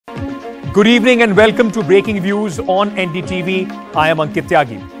Good evening and welcome to Breaking Views on NDTV. I am Ankit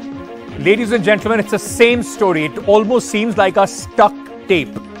Tyagi. Ladies and gentlemen, it's the same story. It almost seems like a stuck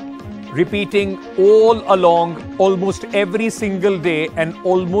tape, repeating all along, almost every single day and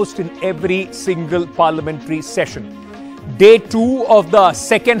almost in every single parliamentary session. Day 2 of the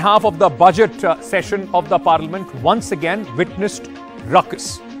second half of the budget session of the parliament once again witnessed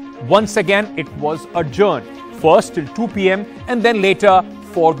ruckus. Once again, it was adjourned, first till 2 p.m. and then later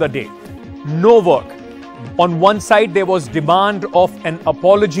for the day. No work. On one side, there was demand of an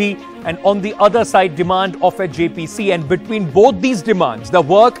apology, and on the other side, demand of a JPC. And between both these demands, the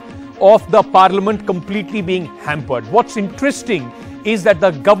work of the parliament completely being hampered. What's interesting is that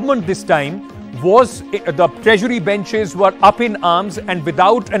the government this time was, the treasury benches were up in arms, and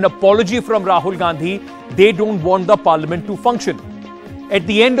without an apology from Rahul Gandhi, they don't want the parliament to function. At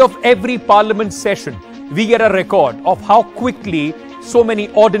the end of every parliament session, we get a record of how quickly so many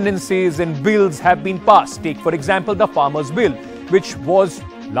ordinances and bills have been passed. Take, for example, the Farmers' Bill, which was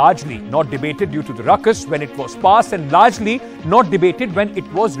largely not debated due to the ruckus when it was passed and largely not debated when it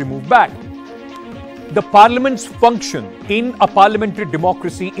was removed back. The parliament's function in a parliamentary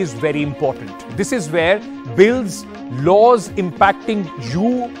democracy is very important. This is where bills, laws impacting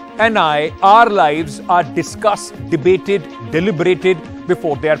you and I, our lives, are discussed, debated, deliberated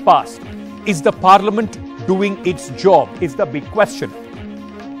before they are passed. Is the parliament doing its job? Is the big question.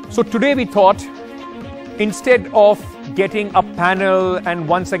 So today we thought, instead of getting a panel and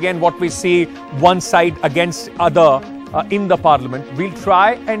once again what we see one side against other in the parliament, we'll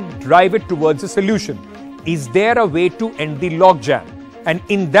try and drive it towards a solution. Is there a way to end the logjam? And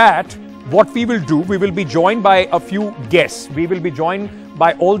in that, what we will do, we will be joined by a few guests. We will be joined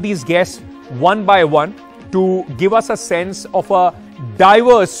by all these guests one by one to give us a sense of a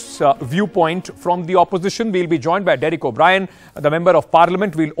diverse viewpoint from the opposition. We'll be joined by Derek O'Brien, the Member of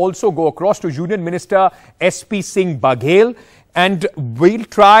Parliament. We'll also go across to Union Minister SP Singh Baghel, and we'll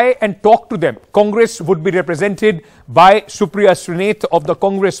try and talk to them. Congress would be represented by Supriya Srinath of the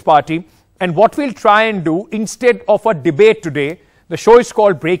Congress Party. And what we'll try and do, instead of a debate today, the show is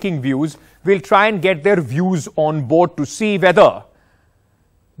called Breaking Views, we'll try and get their views on board to see whether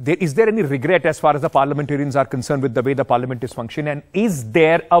is there any regret as far as the parliamentarians are concerned with the way the parliament is functioning, and is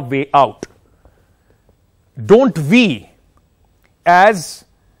there a way out? Don't we, as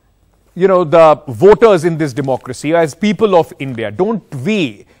the voters in this democracy, as people of India, don't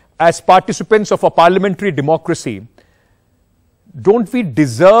we, as participants of a parliamentary democracy, don't we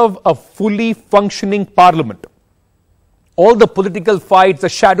deserve a fully functioning parliament? All the political fights, the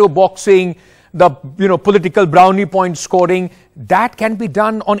shadow boxing, the political brownie point scoring, that can be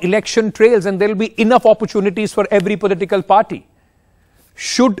done on election trails, and there will be enough opportunities for every political party.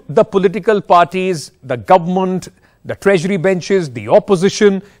 Should the political parties, the government, the treasury benches, the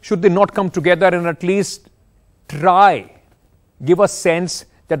opposition, should they not come together and at least try, give a sense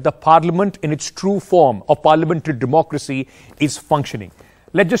that the parliament in its true form of parliamentary democracy is functioning?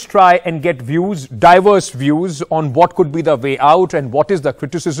 Let's just try and get views, diverse views on what could be the way out and what is the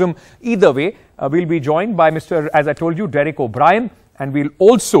criticism. Either way, we'll be joined by Mr., as I told you, Derek O'Brien, and we'll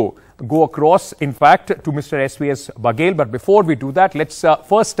also go across, in fact, to Mr. SVS Baghel. But before we do that, let's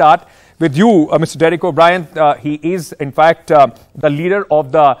first start with you, Mr. Derek O'Brien. He is, in fact, the leader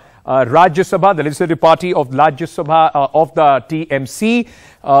of the Rajya Sabha, the legislative party of Rajya Sabha of the TMC.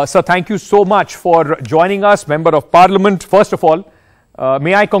 So thank you so much for joining us, Member of Parliament. First of all,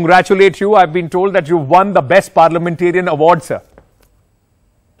 may I congratulate you? I've been told that you won the Best Parliamentarian Award, sir.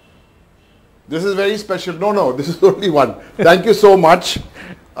 This is very special. No, this is only one. Thank you so much.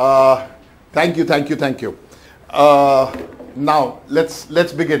 Thank you. Now,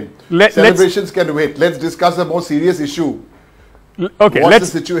 let's begin. Celebrations can wait. Let's discuss a more serious issue. Okay, what's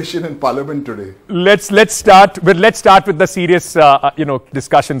the situation in Parliament today? Let's start with the serious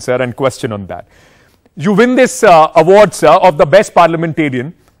discussion, sir, and question on that. You win this award, sir, of the Best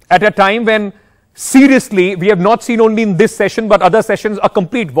Parliamentarian at a time when, seriously, we have not seen only in this session but other sessions a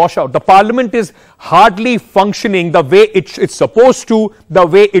complete washout. The Parliament is hardly functioning the way it's supposed to, the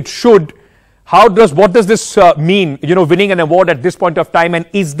way it should. What does this mean, winning an award at this point of time, and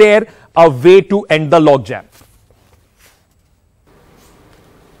is there a way to end the logjam?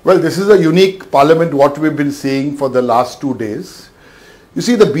 Well, this is a unique Parliament, what we've been seeing for the last 2 days. You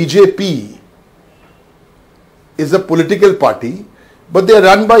see, the BJP is a political party, but they are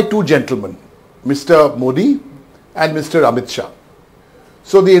run by two gentlemen, Mr. Modi and Mr. Amit Shah.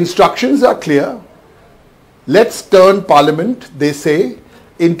 So the instructions are clear. Let's turn Parliament, they say,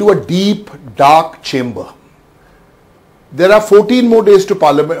 into a deep, dark chamber. There are 14 more days to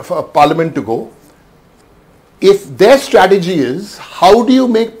Parliament to go. if their strategy is, how do you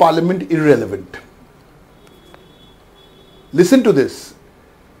make parliament irrelevant? Listen to this.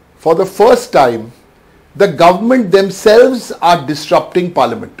 For the first time, the government themselves are disrupting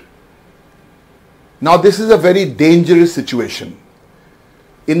parliament. Now, this is a very dangerous situation.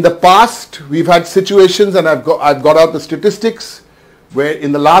 In the past, we've had situations, and I've got out the statistics, where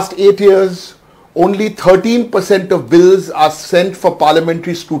in the last 8 years, only 13% of bills are sent for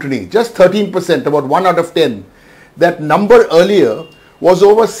parliamentary scrutiny. Just 13%, about 1 out of 10. That number earlier was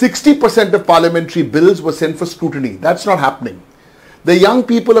over 60% of parliamentary bills were sent for scrutiny. That's not happening. The young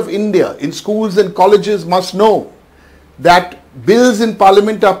people of India in schools and colleges must know that bills in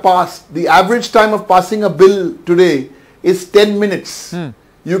parliament are passed. The average time of passing a bill today is 10 minutes.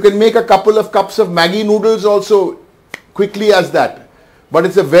 You can make a couple of cups of Maggi noodles also quickly as that. But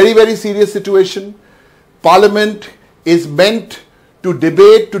it's a very, very serious situation. Parliament is meant to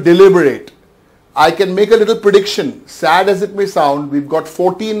debate, to deliberate. I can make a little prediction. Sad as it may sound, we've got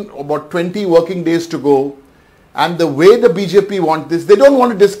about 20 working days to go. And the way the BJP want this, they don't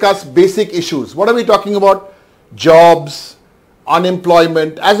want to discuss basic issues. What are we talking about? Jobs,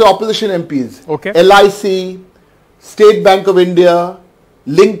 unemployment, as opposition MPs. Okay. LIC, State Bank of India,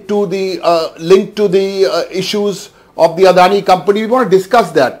 linked to the issues of the Adani company. We want to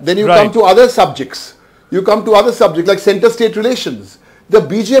discuss that. Then you come to other subjects. You come to other subjects like center-state relations. The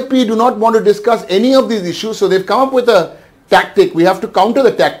BJP do not want to discuss any of these issues, so they've come up with a tactic. We have to counter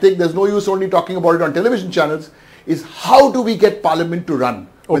the tactic. There's no use only talking about it on television channels. Is how do we get parliament to run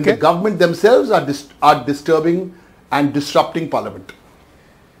when the government themselves are disturbing and disrupting parliament?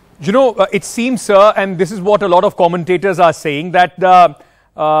 You know, it seems, sir, and this is what a lot of commentators are saying, that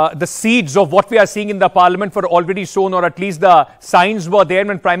the seeds of what we are seeing in the parliament were already sown, or at least the signs were there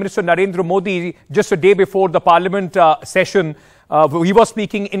when Prime Minister Narendra Modi, just a day before the parliament session, he was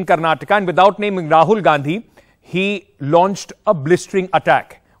speaking in Karnataka, and without naming Rahul Gandhi, he launched a blistering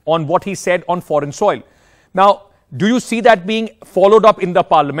attack on what he said on foreign soil. Now, do you see that being followed up in the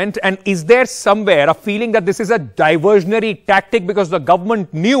parliament? And is there somewhere a feeling that this is a diversionary tactic because the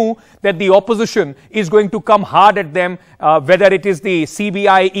government knew that the opposition is going to come hard at them, whether it is the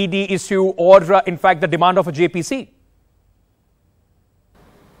CBI, ED issue or in fact the demand of a JPC?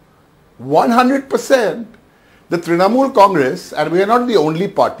 100%. The Trinamool Congress, and we are not the only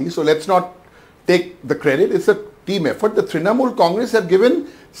party, so let's not take the credit. It's a team effort. The Trinamool Congress have given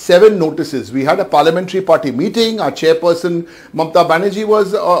 7 notices. We had a parliamentary party meeting. Our chairperson Mamata Banerjee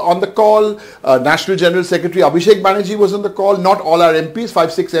was on the call. National General Secretary Abhishek Banerjee was on the call. Not all our MPs,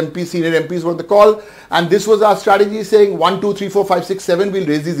 5-6 MPs, senior MPs were on the call. And this was our strategy, saying 1, 2, 3, 4, 5, 6, 7, we'll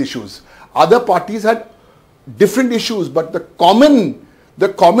raise these issues. Other parties had different issues, but the common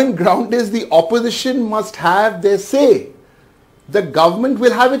ground is the opposition must have their say. The government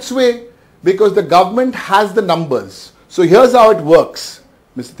will have its way because the government has the numbers. So here's how it works.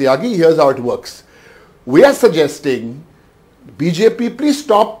 Mr. Tyagi, here's how it works. We are suggesting, BJP, please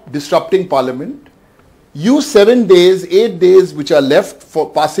stop disrupting parliament. Use 7 days, 8 days which are left for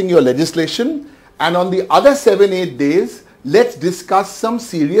passing your legislation, and on the other 7-8 days, let's discuss some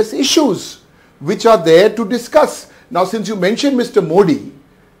serious issues which are there to discuss. Now, since you mentioned Mr. Modi,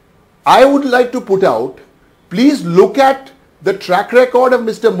 I would like to put out, please look at the track record of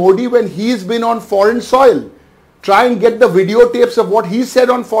Mr. Modi when he's been on foreign soil. Try and get the videotapes of what he said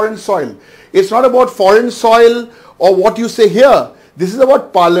on foreign soil. It's not about foreign soil or what you say here. This is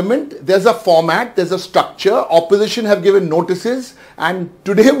about parliament. There's a format, there's a structure. Opposition have given notices, and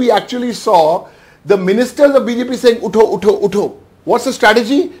today we actually saw the ministers of BJP saying, Utho, Utho, Utho. What's the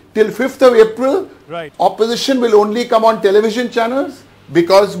strategy? Till 5th of April, opposition will only come on television channels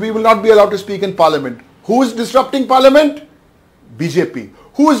because we will not be allowed to speak in parliament. Who is disrupting parliament? BJP.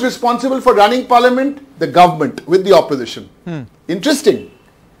 Who is responsible for running parliament? The government with the opposition. Interesting.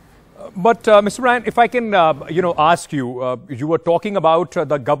 But Mr. Ryan, if I can, ask you, you were talking about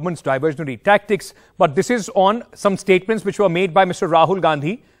the government's diversionary tactics, but this is on some statements which were made by Mr. Rahul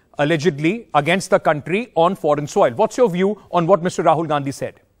Gandhi, allegedly against the country on foreign soil. What's your view on what Mr. Rahul Gandhi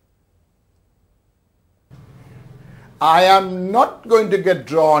said? I am not going to get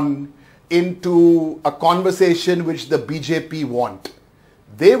drawn into a conversation which the BJP want.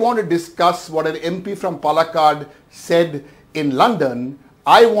 They want to discuss what an MP from Palakkad said in London.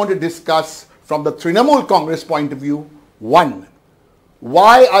 I want to discuss from the Trinamool Congress point of view. 1,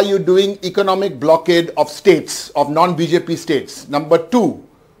 why are you doing economic blockade of states, of non-BJP states? Number 2,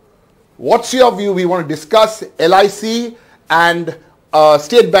 what's your view? We want to discuss LIC and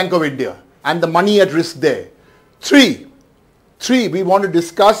State Bank of India and the money at risk there. 3, we want to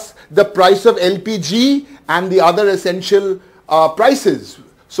discuss the price of LPG and the other essential prices.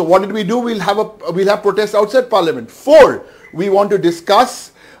 So what did we do? We'll have protests outside Parliament. 4, we want to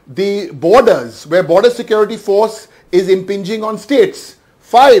discuss the borders, where border security force is impinging on states.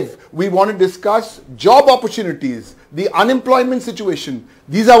 5, we want to discuss job opportunities, the unemployment situation.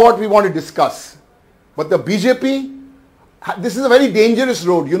 These are what we want to discuss. But the BJP, this is a very dangerous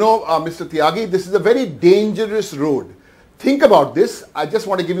road. You know, Mr. Tyagi, this is a very dangerous road. Think about this. I just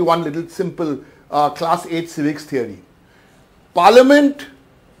want to give you one little simple class 8 civics theory. Parliament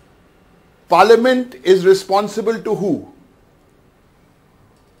is responsible to who?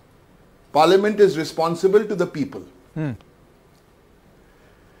 Parliament is responsible to the people.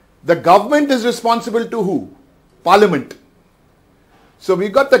 The government is responsible to who? Parliament. So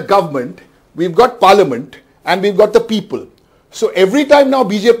we've got the government, we've got Parliament, and we've got the people. So every time now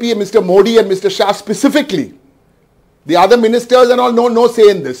BJP and Mr. Modi and Mr. Shah specifically, the other ministers and all, no say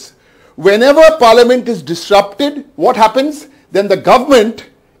in this. Whenever Parliament is disrupted, what happens? Then the government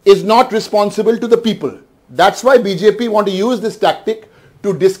is not responsible to the people. That's why BJP want to use this tactic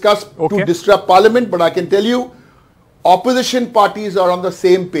to to disrupt Parliament. But I can tell you, opposition parties are on the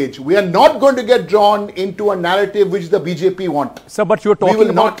same page. We are not going to get drawn into a narrative which the BJP want. Sir, but you're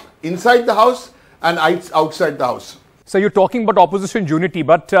talking not inside the house and outside the house. So you're talking about opposition unity,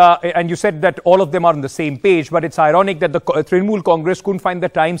 but and you said that all of them are on the same page, but it's ironic that the Trinamool Congress couldn't find the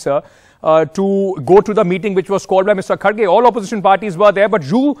time, sir, to go to the meeting which was called by Mr. Kharge. All opposition parties were there, but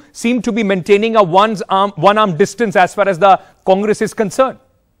you seem to be maintaining a one-arm distance as far as the Congress is concerned.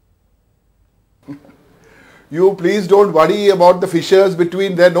 You please don't worry about the fissures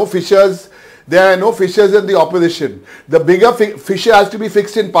between. There are no fissures in the opposition. The bigger fissure has to be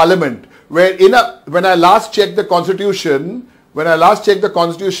fixed in Parliament, where when I last checked the constitution,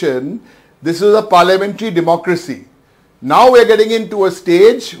 this is a parliamentary democracy. Now we're getting into a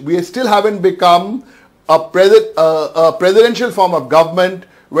stage, we still haven't become a presidential form of government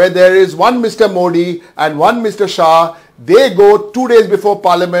where there is one Mr. Modi and one Mr. Shah. They go 2 days before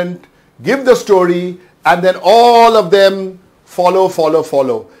Parliament, give the story, and then all of them follow.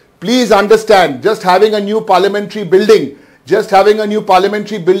 Please understand, just having a new parliamentary building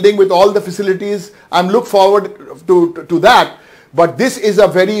with all the facilities, I'm look forward to that. But this is a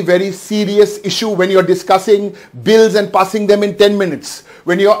very, very serious issue when you're discussing bills and passing them in 10 minutes.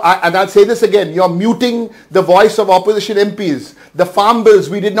 And I'll say this again, you're muting the voice of opposition MPs. The farm bills,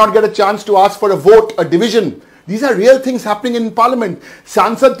 we did not get a chance to ask for a vote, a division. These are real things happening in Parliament.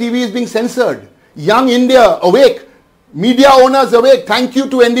 Sansad TV is being censored. Young India, awake. Media owners, awake. Thank you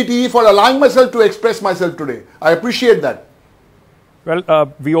to NDTV for allowing myself to express myself today. I appreciate that.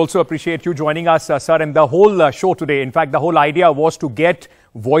 Well, we also appreciate you joining us, sir, and the whole show today. In fact, the whole idea was to get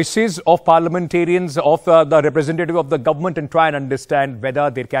voices of parliamentarians, of the representative of the government, and try and understand whether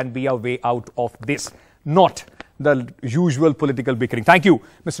there can be a way out of this, not the usual political bickering. Thank you,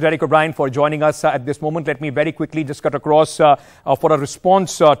 Mr. Derek O'Brien, for joining us at this moment. Let me very quickly just cut across for a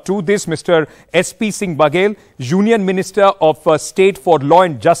response to this. Mr. S.P. Singh Baghel, Union Minister of State for Law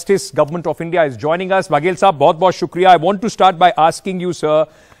and Justice, Government of India, is joining us. Baghel sahab, bahut shukriya. I want to start by asking you, sir,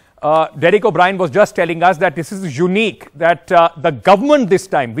 Derek O'Brien was just telling us that this is unique, that the government this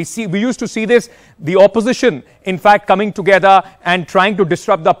time, we used to see this, the opposition, in fact, coming together and trying to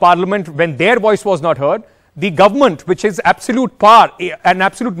disrupt the parliament when their voice was not heard. The government, which is absolute power, an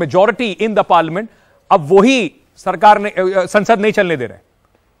absolute majority in the parliament, अब वही सरकार ने संसद नहीं चलने दे रहे।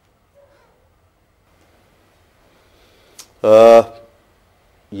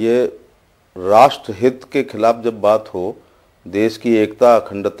 ये राष्ट्र हित के खिलाफ जब बात हो, देश की एकता,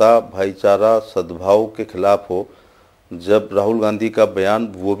 अखंडता, भाईचारा, सद्भाव के खिलाफ हो, जब राहुल गांधी का बयान,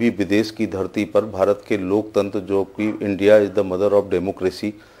 वो भी विदेश की धरती पर, भारत के लोकतंत्र जो कि India is the mother of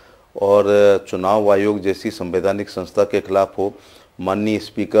democracy, और चुनाव आयोग जैसी संवैधानिक संस्था के खिलाफ हो, माननीय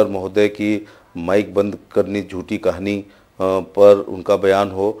स्पीकर महोदय की माइक बंद करनी झूठी कहानी पर उनका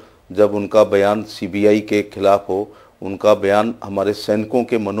बयान हो, जब उनका बयान सीबीआई के खिलाफ हो, उनका बयान हमारे सैनिकों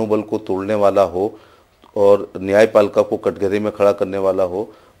के मनोबल को तोड़ने वाला हो और न्यायपालिका को कटघरे में खड़ा करने वाला हो,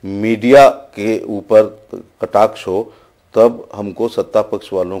 मीडिया के ऊपर कटाक्ष हो, तब हमको सत्ता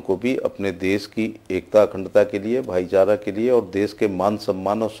पक्ष वालों को भी अपने देश की एकता अखंडता के लिए, भाईचारा के लिए और देश के मान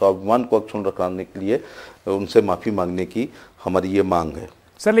सम्मान और स्वाभिमान को अक्षुण्ण रखने के लिए उनसे माफ़ी मांगने की हमारी ये मांग है।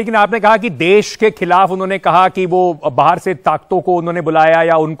 सर, लेकिन आपने कहा कि देश के खिलाफ उन्होंने कहा कि वो बाहर से ताकतों को उन्होंने बुलाया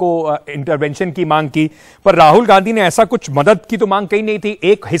या उनको इंटरवेंशन की मांग की, पर राहुल गांधी ने ऐसा कुछ मदद की तो मांग कही नहीं थी।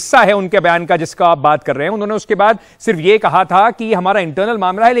 एक हिस्सा है उनके बयान का जिसका आप बात कर रहे हैं, उन्होंने उसके बाद सिर्फ ये कहा था कि ये हमारा इंटरनल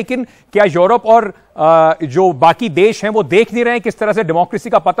मामला है, लेकिन क्या यूरोप और जो बाकी देश हैं वो देख नहीं रहे हैं किस तरह से डेमोक्रेसी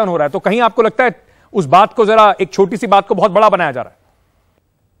का पतन हो रहा है? तो कहीं आपको लगता है उस बात को, जरा एक छोटी सी बात को बहुत बड़ा बनाया जा रहा है?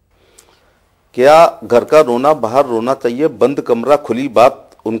 क्या घर का रोना बाहर रोना चाहिए, बंद कमरा खुली बात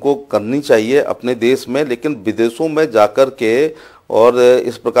उनको करनी चाहिए अपने देश में, लेकिन विदेशों में जाकर के और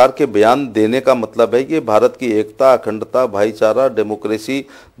इस प्रकार के बयान देने का मतलब है कि भारत की एकता, अखंडता, भाईचारा, डेमोक्रेसी,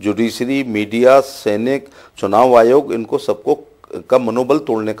 जुडिशरी, मीडिया, सैनिक, चुनाव आयोग, इनको सबको का मनोबल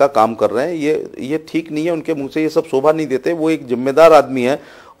तोड़ने का काम कर रहे हैं। ये ठीक नहीं है, उनके मुंह से ये सब शोभा नहीं देते। वो एक जिम्मेदार आदमी है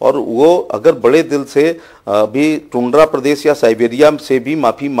और वो अगर बड़े दिल से अभी टुंड्रा प्रदेश या साइबेरिया से भी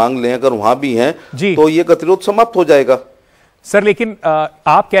माफी मांग लें, अगर वहां भी हैं, तो ये गतिरोध समाप्त हो जाएगा। सर, लेकिन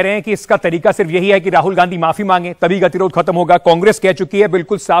आप कह रहे हैं कि इसका तरीका सिर्फ यही है कि राहुल गांधी माफी मांगे तभी गतिरोध खत्म होगा। कांग्रेस कह चुकी है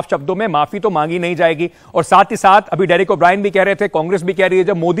बिल्कुल साफ शब्दों में, माफी तो मांगी नहीं जाएगी। और साथ ही साथ अभी डेरेक ओब्रायन भी कह रहे थे, कांग्रेस भी कह रही है,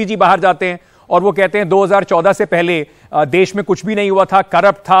 जब मोदी जी बाहर जाते हैं और वो कहते हैं 2014 से पहले देश में कुछ भी नहीं हुआ था,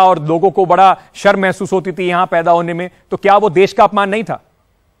 करप्ट था और लोगों को बड़ा शर्म महसूस होती थी यहां पैदा होने में, तो क्या वो देश का अपमान नहीं था?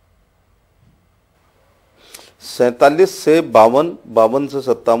 47 से 52, 52 से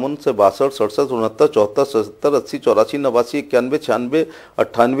 57 से 62, 67, 69, 74, 77, 80, 84, 89, 91, 96,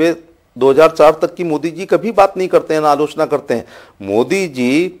 98, 2004 तक की मोदी जी कभी बात नहीं करते हैं, ना आलोचना करते हैं। मोदी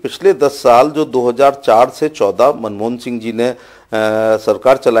जी पिछले 10 साल, जो 2004 से 14 मनमोहन सिंह जी ने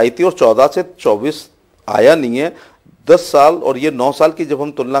सरकार चलाई थी और 14 से 24 आया नहीं है, 10 साल और ये 9 साल की जब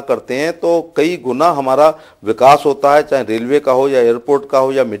हम तुलना करते हैं तो कई गुना हमारा विकास होता है, चाहे रेलवे का हो या एयरपोर्ट का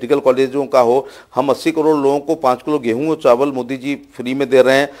हो या मेडिकल कॉलेजों का हो। हम 80 करोड़ लोगों को 5 किलो गेहूं और चावल मोदी जी फ्री में दे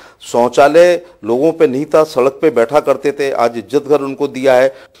रहे हैं। शौचालय लोगों पे नहीं था, सड़क पे बैठा करते थे, आज इज्जत घर उनको दिया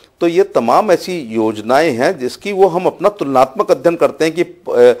है। तो ये तमाम ऐसी योजनाएं हैं जिसकी वो हम अपना तुलनात्मक अध्ययन करते हैं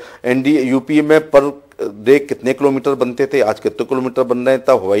कि यूपी में पर डे कितने किलोमीटर बनते थे, आज कितने किलोमीटर बन रहे हैं,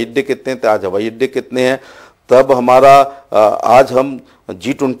 तब हवाई अड्डे कितने थे, आज हवाई अड्डे कितने हैं, तब हमारा आज हम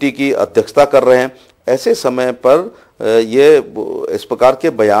G20 की अध्यक्षता कर रहे हैं। ऐसे समय पर ये इस प्रकार के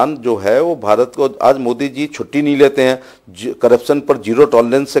बयान जो है वो भारत को, आज मोदी जी छुट्टी नहीं लेते हैं, करप्शन पर जीरो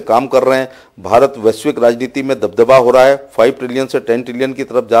टॉलरेंस से काम कर रहे हैं। भारत वैश्विक राजनीति में दबदबा हो रहा है, 5 ट्रिलियन से 10 ट्रिलियन की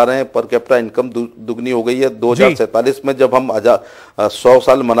तरफ जा रहे हैं, पर कैपिटा इनकम दुगनी हो गई है। 2047 में जब हम 100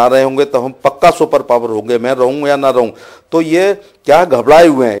 साल मना रहे होंगे तो हम पक्का सुपर पावर होंगे, मैं रहूं या ना रहूं। तो ये क्या घबराए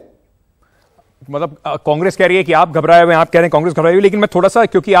हुए हैं? मतलब कांग्रेस कह रही है कि आप घबराए हुए हैं, आप कह रहे हैं कांग्रेस घबराई हुई। लेकिन मैं थोड़ा सा,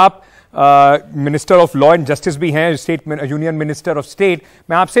 क्योंकि आप minister of law and justice भी हैं, state union minister of state,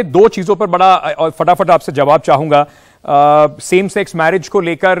 मैं आपसे 2 चीजों पर बड़ा फटाफट आपसे जवाब चाहूंगा। सेम सेक्स मैरिज को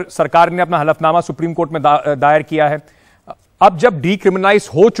लेकर सरकार ने अपना हलफनामा सुप्रीम कोर्ट में दायर किया है। अब जब डीक्रिमिनलाइज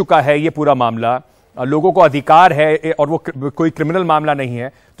हो चुका है ये पूरा मामला, लोगों को अधिकार है और वो कोई क्रिमिनल मामला नहीं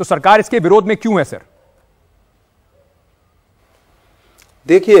है, तो सरकार इसके विरोध में क्यों है सर?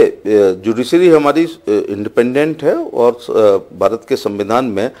 देखिए, जुडिशरी हमारी इंडिपेंडेंट है और भारत के संविधान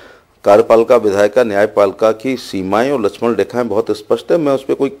में कार्यपालिका, विधायिका, न्यायपालिका की सीमाएं और लक्ष्मण रेखाएं बहुत स्पष्ट है। मैं उस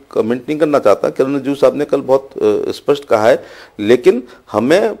पर कोई कमेंट नहीं करना चाहता। किरण रिजिजू साहब ने कल बहुत स्पष्ट कहा है, लेकिन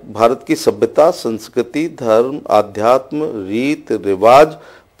हमें भारत की सभ्यता, संस्कृति, धर्म, आध्यात्म, रीत रिवाज,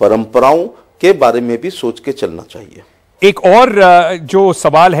 परंपराओं के बारे में भी सोच के चलना चाहिए। एक और जो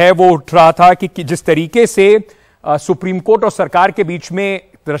सवाल है वो उठ रहा था कि जिस तरीके से सुप्रीम कोर्ट और सरकार के बीच में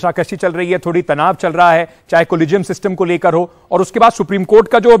रशाकशी चल रही है, थोड़ी तनाव चल रहा है, चाहे कोलिजियम सिस्टम को लेकर हो, और उसके बाद सुप्रीम कोर्ट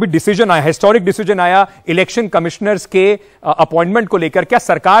का जो अभी डिसीजन आया, हिस्टोरिक डिसीजन आया इलेक्शन कमिश्नर्स के अपॉइंटमेंट को लेकर, क्या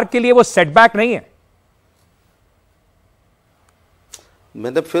सरकार के लिए वो सेटबैक नहीं है?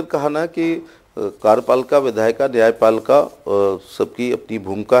 मैंने फिर कहा ना कि कार्यपालिका, विधायिका, न्यायपालिका सबकी अपनी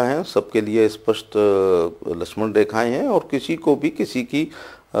भूमिका है, सबके लिए स्पष्ट लक्ष्मण रेखाएं हैं और किसी को भी किसी की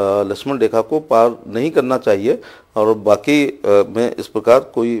लक्ष्मण रेखा को पार नहीं करना चाहिए। और बाकी मैं इस प्रकार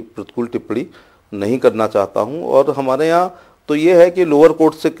कोई प्रतिकूल टिप्पणी नहीं करना चाहता हूं। और हमारे यहाँ तो ये है कि लोअर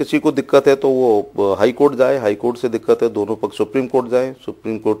कोर्ट से किसी को दिक्कत है तो वो हाई कोर्ट जाए, हाई कोर्ट से दिक्कत है दोनों पक्ष सुप्रीम कोर्ट जाएं,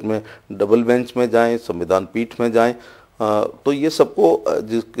 सुप्रीम कोर्ट में डबल बेंच में जाएं, संविधान पीठ में जाएं। तो ये सबको,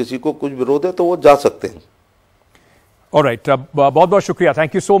 किसी को कुछ विरोध है तो वो जा सकते हैं। All right. बहुत शुक्रिया.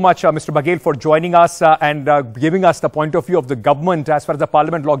 Thank you so much, Mr. Baghel, for joining us and giving us the point of view of the government as far as the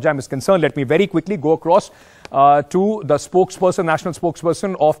parliament logjam is concerned. Let me very quickly go across to the spokesperson, national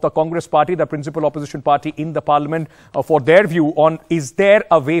spokesperson of the Congress party, the principal opposition party in the parliament, for their view on is there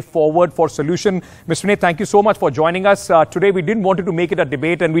a way forward for solution. Mr. Vinay, thank you so much for joining us. Today we didn't want to make it a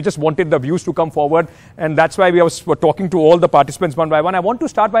debate and we just wanted the views to come forward, and that's why we were talking to all the participants one by one. I want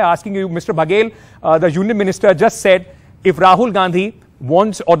to start by asking you, Mr. Baghel, the union minister just said, if Rahul Gandhi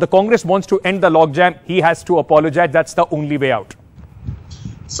wants or the Congress wants to end the logjam, he has to apologize. That's the only way out.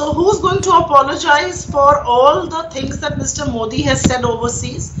 So who's going to apologize for all the things that Mr. Modi has said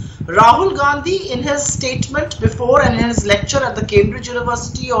overseas? Rahul Gandhi, in his statement before and in his lecture at the Cambridge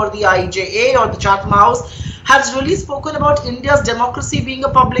University or the IJA or the Chatham House, has really spoken about India's democracy being a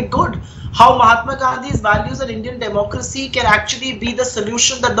public good. How Mahatma Gandhi's values and Indian democracy can actually be the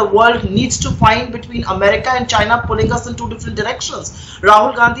solution that the world needs to find between America and China pulling us in two different directions.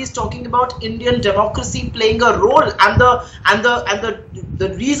 Rahul Gandhi is talking about Indian democracy playing a role, and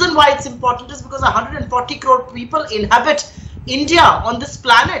the reason why it's important is because 140 crore people inhabit India on this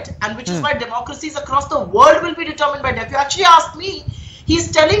planet, and which is why democracies across the world will be determined by that. If you actually ask me,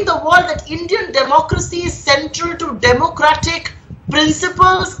 he's telling the world that Indian democracy is central to democratic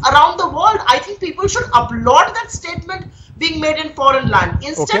principles around the world. I think people should applaud that statement being made in foreign land.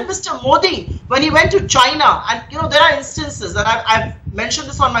 Instead, Mr. Modi, when he went to China, and there are instances, and I've mentioned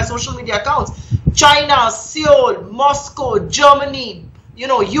this on my social media accounts, China, Seoul, Moscow, Germany,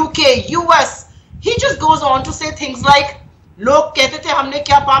 UK, US, he just goes on to say things like, लोग कहते थे हमने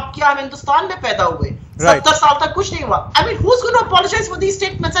क्या पाप किया, हम हिंदुस्तान में पैदा हुए, 70 साल तक कुछ नहीं हुआ. I mean, who's going to apologize for these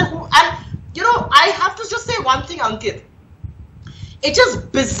statements? And I have to just say one thing, Ankit. It is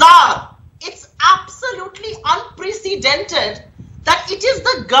bizarre. It's absolutely unprecedented that it is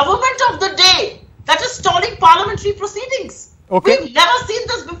the government of the day that is stalling parliamentary proceedings. Okay. We've never seen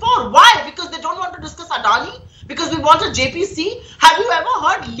this before. Why? Because they don't want to discuss Adani? Because we want a JPC? Have you ever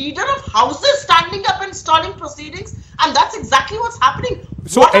heard leader of houses standing up and stalling proceedings? And that's exactly what's happening.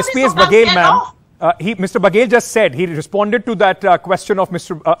 So SPS Baghel, ma'am, Mr. Baghel just said, he responded to that question of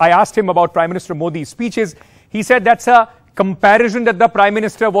I asked him about Prime Minister Modi's speeches. He said that's a comparison that the Prime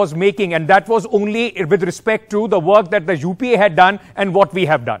Minister was making, and that was only with respect to the work that the UPA had done and what we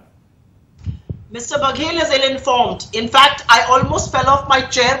have done. Mr. Baghel is ill-informed. In fact, I almost fell off my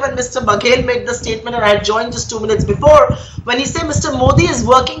chair when Mr. Baghel made the statement, and I had joined just 2 minutes before, when he said Mr. Modi is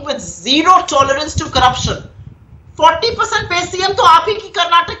working with zero tolerance to corruption. 40% pay CM to aap hi ki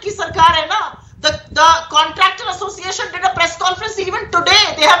Karnataka ki sarkar hai na. The Contractor Association did a press conference even today.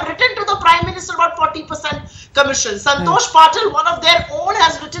 They have written to the Prime Minister about 40% commission. Santosh Patil, one of their own,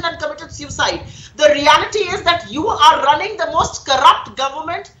 has written and committed suicide. The reality is that you are running the most corrupt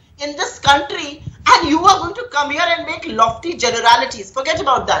government in this country, and you are going to come here and make lofty generalities. Forget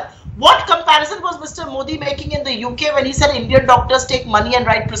about that. What comparison was Mr. Modi making in the UK when he said Indian doctors take money and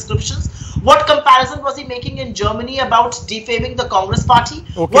write prescriptions? What comparison was he making in Germany about defaming the Congress party?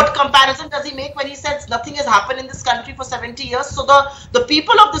 Okay. What comparison does he make when he says nothing has happened in this country for 70 years? So the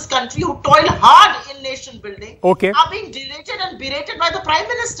people of this country who toil hard in nation building are being derated and berated by the Prime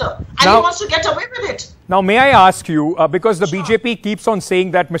Minister. And he wants to get away with it. Now, may I ask you, because the BJP keeps on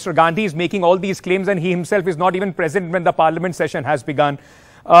saying that Mr. Gandhi is making all these claims and he himself is not even present when the parliament session has begun.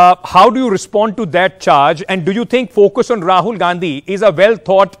 How do you respond to that charge? And do you think focus on Rahul Gandhi is a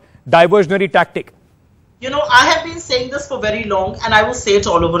well-thought diversionary tactic? I have been saying this for very long, and I will say it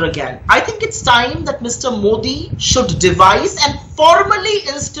all over again. I think it's time that Mr. Modi should devise and formally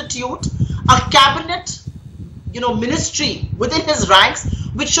institute a cabinet, ministry within his ranks,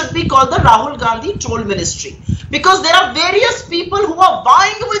 which should be called the Rahul Gandhi Troll Ministry. Because there are various people who are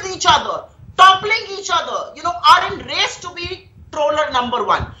vying with each other, toppling each other, are in race to be troller number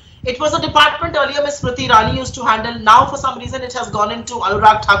one. It was a department earlier Ms. Smriti Irani used to handle. Now, for some reason, it has gone into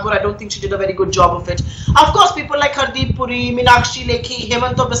Anurag Thakur. I don't think she did a very good job of it. Of course, people like Hardeep Puri, Meenakshi Lekhi,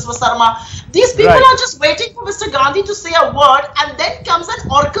 Hemanto Biswa Sarma, these people are just waiting for Mr. Gandhi to say a word, and then comes an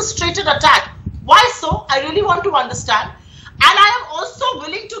orchestrated attack. Why so? I really want to understand. And I am also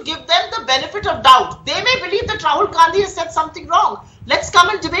willing to give them the benefit of doubt. They may believe that Rahul Gandhi has said something wrong. Let's come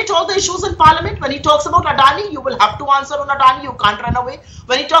and debate all the issues in parliament. When he talks about Adani, you will have to answer on Adani. You can't run away.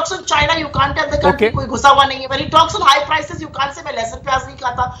 When he talks on China, you can't tell the country koi ghusa hua nahi hai. When he talks on high prices, you can't say main lesan pyaz nahi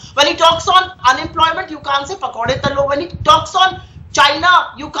khata. When he talks on unemployment, you can't say pakode tallo. When he talks on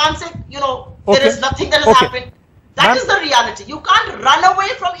China, you can't say, there is nothing that has happened. That is the reality. You can't run away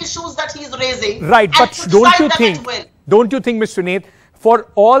from issues that he is raising. Right, but don't you think, Mr. Nath, for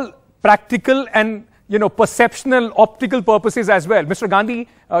all practical and perceptional, optical purposes as well, Mr. Gandhi,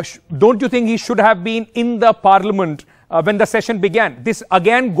 don't you think he should have been in the parliament when the session began? This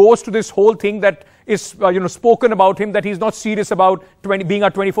again goes to this whole thing that is, spoken about him, that he's not serious about being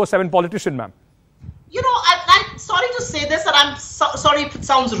a 24/7 politician, ma'am. I'm sorry to say this, and I'm sorry if it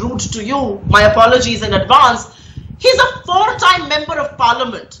sounds rude to you. My apologies in advance. He's a 4-time member of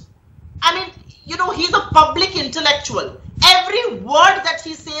parliament. I mean, he's a public intellectual. Every word that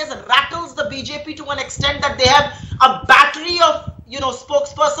he says rattles the BJP to an extent that they have a battery of,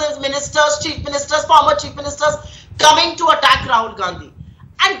 spokespersons, ministers, chief ministers, former chief ministers coming to attack Rahul Gandhi.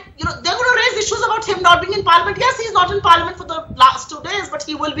 And, they're going to raise issues about him not being in parliament. Yes, he's not in parliament for the last 2 days, but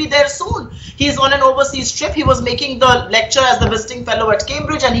he will be there soon. He's on an overseas trip. He was making the lecture as the visiting fellow at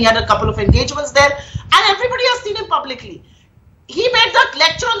Cambridge, and he had a couple of engagements there. And everybody has seen him publicly. He made the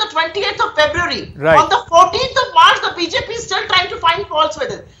lecture on the 28th of February. Right. On the 14th of March, the BJP is still trying to find faults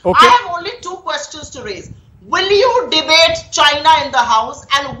with it. Okay. I have only two questions to raise. Will you debate China in the House,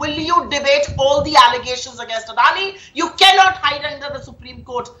 and will you debate all the allegations against Adani? You cannot hide under the Supreme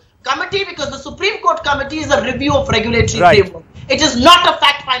Court committee, because the Supreme Court committee is a review of regulatory framework. It is not a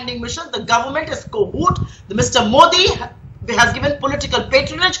fact-finding mission. The government is cohoot. Mr. Modi has given political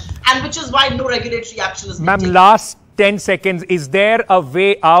patronage, and which is why no regulatory action is being taken. Last 10 seconds, is there a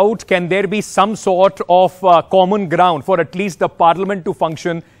way out? Can there be some sort of common ground for at least the parliament to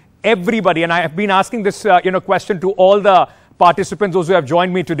function? Everybody, and I have been asking this question to all the participants, those who have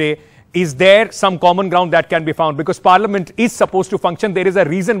joined me today, is there some common ground that can be found? Because parliament is supposed to function. There is a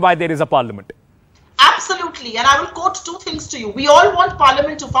reason why there is a parliament. Absolutely, and I will quote two things to you. We all want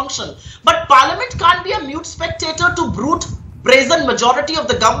parliament to function, but parliament can't be a mute spectator to brute brazen majority of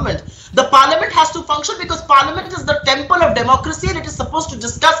the government. The parliament has to function because parliament is the temple of democracy, and it is supposed to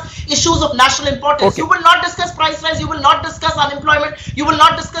discuss issues of national importance. Okay. You will not discuss price rise, you will not discuss unemployment, you will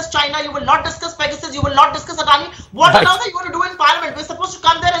not discuss China, you will not discuss Pegasus, you will not discuss Adani. What Right. else are you going to do in parliament? We're supposed to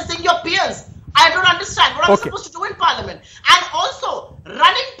come there and sing your peers. I don't understand. What are we supposed to do in parliament? And also,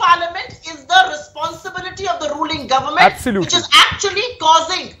 running parliament is the responsibility of the ruling government, Absolutely. which is actually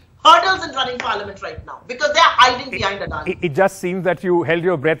causing hurdles in running parliament right now, because they are hiding behind Adani. It just seems that you held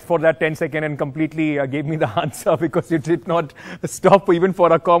your breath for that 10 seconds and completely gave me the answer, because you did not stop even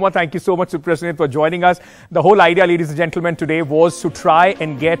for a comma. Thank you so much, President, for joining us. The whole idea, ladies and gentlemen, today was to try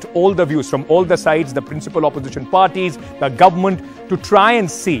and get all the views from all the sides, the principal opposition parties, the government, to try and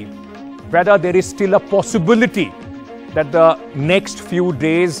see whether there is still a possibility that the next few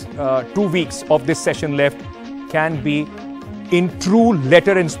days, 2 weeks of this session left, can be in true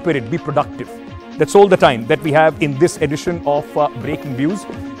letter and spirit, be productive. That's all the time that we have in this edition of Breaking Views.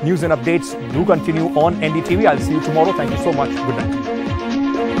 News and updates do continue on NDTV. I'll see you tomorrow. Thank you so much. Good night.